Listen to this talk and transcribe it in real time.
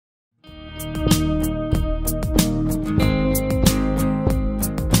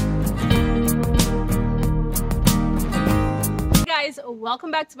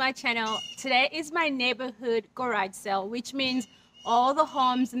welcome back to my channel. Today is my neighborhood garage sale, which means all the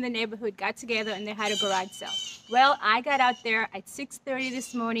homes in the neighborhood got together and they had a garage sale. Well, I got out there at 6:30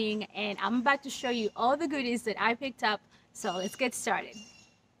 this morning and I'm about to show you all the goodies that I picked up. So let's get started.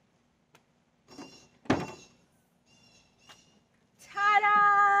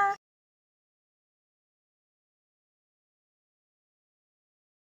 Ta-da!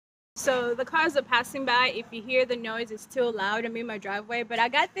 So the cars are passing by. If you hear the noise, it's still loud. I'm in my driveway, but I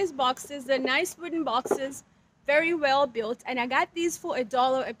got these boxes. They're nice wooden boxes, very well built, and I got these for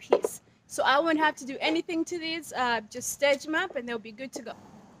 $1 a piece. So I won't have to do anything to these, just stage them up and they'll be good to go.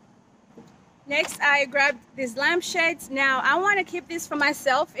 Next, I grabbed these lampshades. Now, I want to keep these for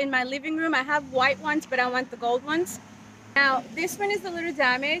myself in my living room. I have white ones, but I want the gold ones. Now, this one is a little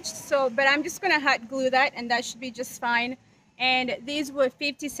damaged, but I'm just going to hot glue that and that should be just fine. And these were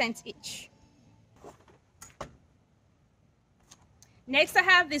 50 cents each. Next, I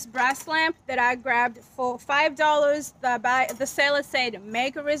have this brass lamp that I grabbed for $5. The seller said,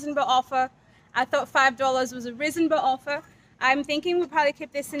 make a reasonable offer. I thought $5 was a reasonable offer. I'm thinking we'll probably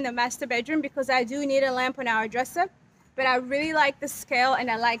keep this in the master bedroom because I do need a lamp on our dresser. But I really like the scale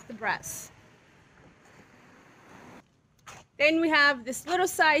and I like the brass. Then we have this little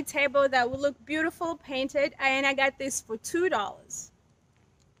side table that will look beautiful painted, and I got this for $2.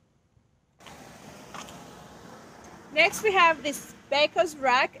 Next we have this baker's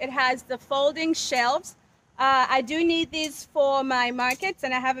rack. It has the folding shelves. I do need these for my markets,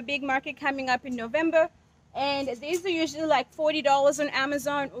 and I have a big market coming up in November. And these are usually like $40 on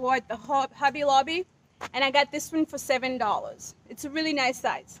Amazon or at the Hobby Lobby. And I got this one for $7. It's a really nice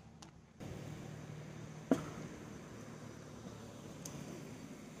size.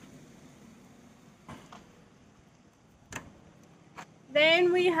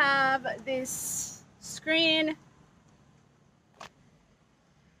 Then we have this screen.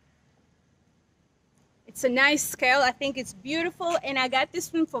 It's a nice scale. I think it's beautiful, and I got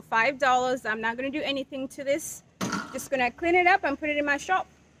this one for $5. I'm not going to do anything to this. Just going to clean it up and put it in my shop.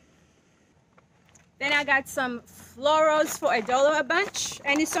 Then I got some florals for $1 a bunch,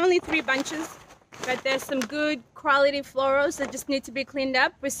 and it's only 3 bunches, but there's some good quality florals that just need to be cleaned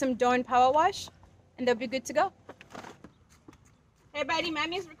up with some Dawn Power Wash, and they'll be good to go. Hey buddy,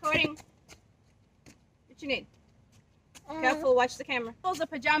 mommy's recording. What you need? Careful, watch the camera. Those are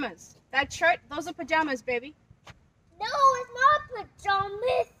pajamas. That shirt, those are pajamas, baby. No, it's not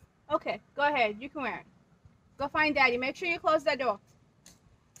pajamas. Okay, go ahead. You can wear it. Go find daddy. Make sure you close that door.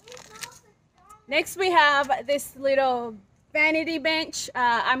 Next we have this little vanity bench.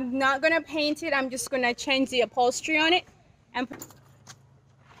 I'm not going to paint it. I'm just going to change the upholstery on it. And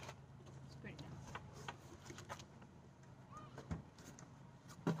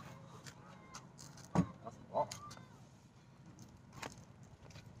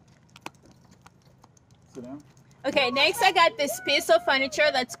okay, next I got this piece of furniture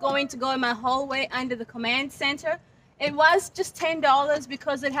that's going to go in my hallway under the command center. It was just $10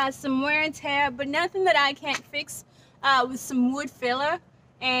 because it has some wear and tear, but nothing that I can't fix with some wood filler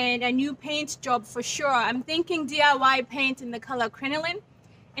and a new paint job for sure. I'm thinking DIY paint in the color crinoline.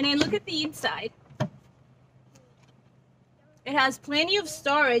 And then look at the inside. It has plenty of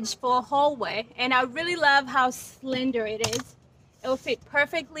storage for a hallway, and I really love how slender it is. It will fit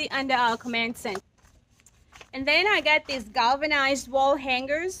perfectly under our command center. And then I got these galvanized wall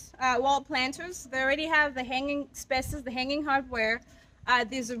hangers, wall planters. They already have the hanging spaces, the hanging hardware.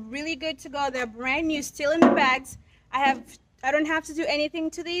 These are really good to go. They're brand new, still in the bags. I don't have to do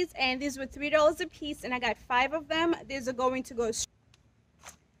anything to these, and these were $3 a piece, and I got 5 of them. These are going to go.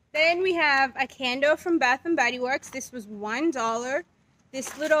 Then we have a candle from Bath & Body Works. This was $1.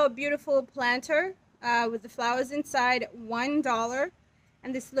 This little beautiful planter with the flowers inside, $1.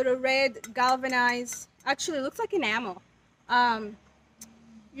 And this little red galvanized, actually looks like enamel.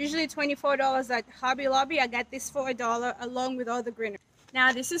 Usually $24 at Hobby Lobby. I got this for $1 along with all the greenery.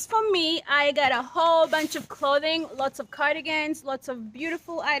 Now this is for me. I got a whole bunch of clothing, lots of cardigans, lots of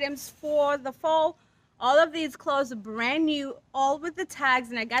beautiful items for the fall. All of these clothes are brand new, all with the tags,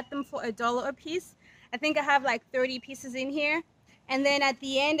 and I got them for $1 a piece. I think I have like 30 pieces in here. And then at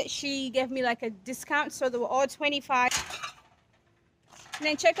the end, she gave me like a discount, so they were all $25. And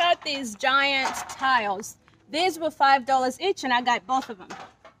then check out these giant tiles. These were $5 each, and I got both of them.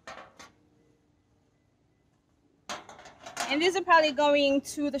 And these are probably going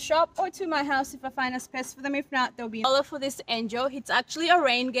to the shop or to my house if I find a space for them. If not, there'll be $1 for this angel. It's actually a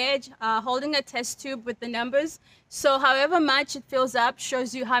rain gauge holding a test tube with the numbers. So however much it fills up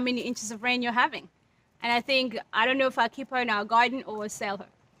shows you how many inches of rain you're having. And I don't know if I keep her in our garden or sell her.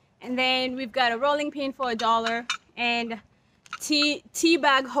 And then we've got a rolling pin for $1. And tea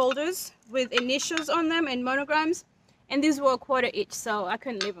bag holders with initials on them and monograms, and these were $1 each, so I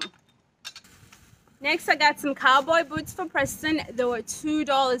couldn't leave them. Next, I got some cowboy boots for Preston. They were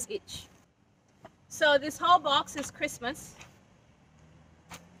 $2 each. So this whole box is Christmas.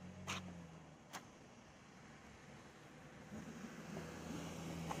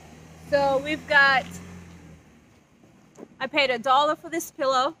 So we've got, I paid $1 for this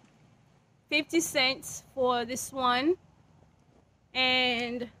pillow, 50 cents for this one,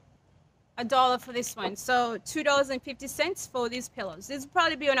 and $1 for this one. So $2.50 for these pillows. This will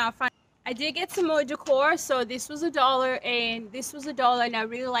probably be on our front. I did get some more decor. So this was $1 and this was $1, and I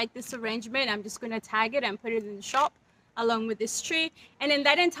really like this arrangement. I'm just going to tag it and put it in the shop along with this tree. And then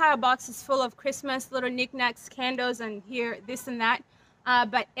that entire box is full of Christmas little knickknacks, candles, and here, this and that.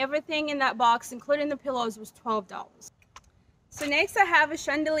 But everything in that box, including the pillows, was $12. So next I have a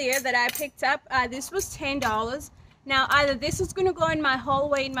chandelier that I picked up. This was $10. Now either this is going to go in my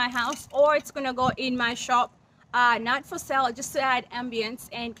hallway in my house, or it's going to go in my shop, not for sale, just to add ambience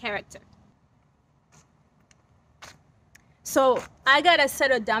and character. So I got a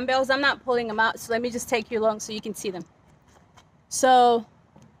set of dumbbells. I'm not pulling them out, so let me just take you along so you can see them. So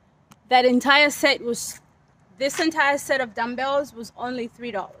that entire set was, this entire set of dumbbells was only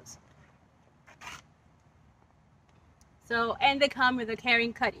 $3. So, and they come with a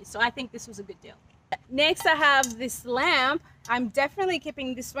carrying cutty, so I think this was a good deal. Next I have this lamp. I'm definitely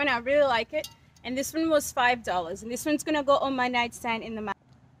keeping this one. I really like it. And this one was $5, and this one's gonna go on my nightstand in the mat.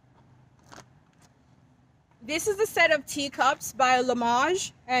 This is the set of teacups by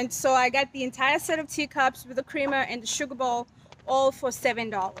L'Image, and so I got the entire set of teacups with the creamer and the sugar bowl, all for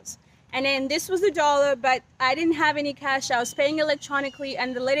 $7. And then this was $1, but I didn't have any cash. I was paying electronically,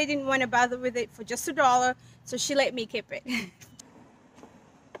 and the lady didn't want to bother with it for just $1, so she let me keep it.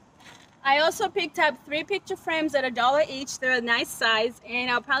 I also picked up 3 picture frames at $1 each. They're a nice size, and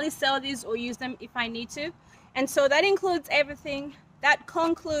I'll probably sell these or use them if I need to. And so that includes everything. That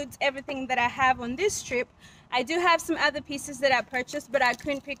concludes everything that I have on this trip. I do have some other pieces that I purchased, but I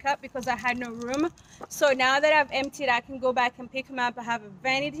couldn't pick up because I had no room. So now that I've emptied, I can go back and pick them up. I have a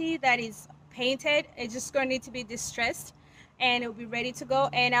vanity that is painted. It's just going to need to be distressed, and it'll be ready to go.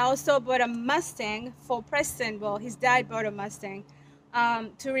 And I also bought a Mustang for Preston. Well, his dad bought a Mustang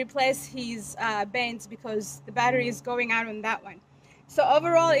to replace his Benz because the battery is going out on that one. So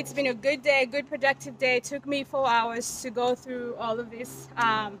overall, it's been a good day, good productive day. It took me 4 hours to go through all of this,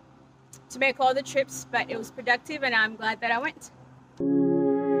 to make all the trips, but it was productive, and I'm glad that I went.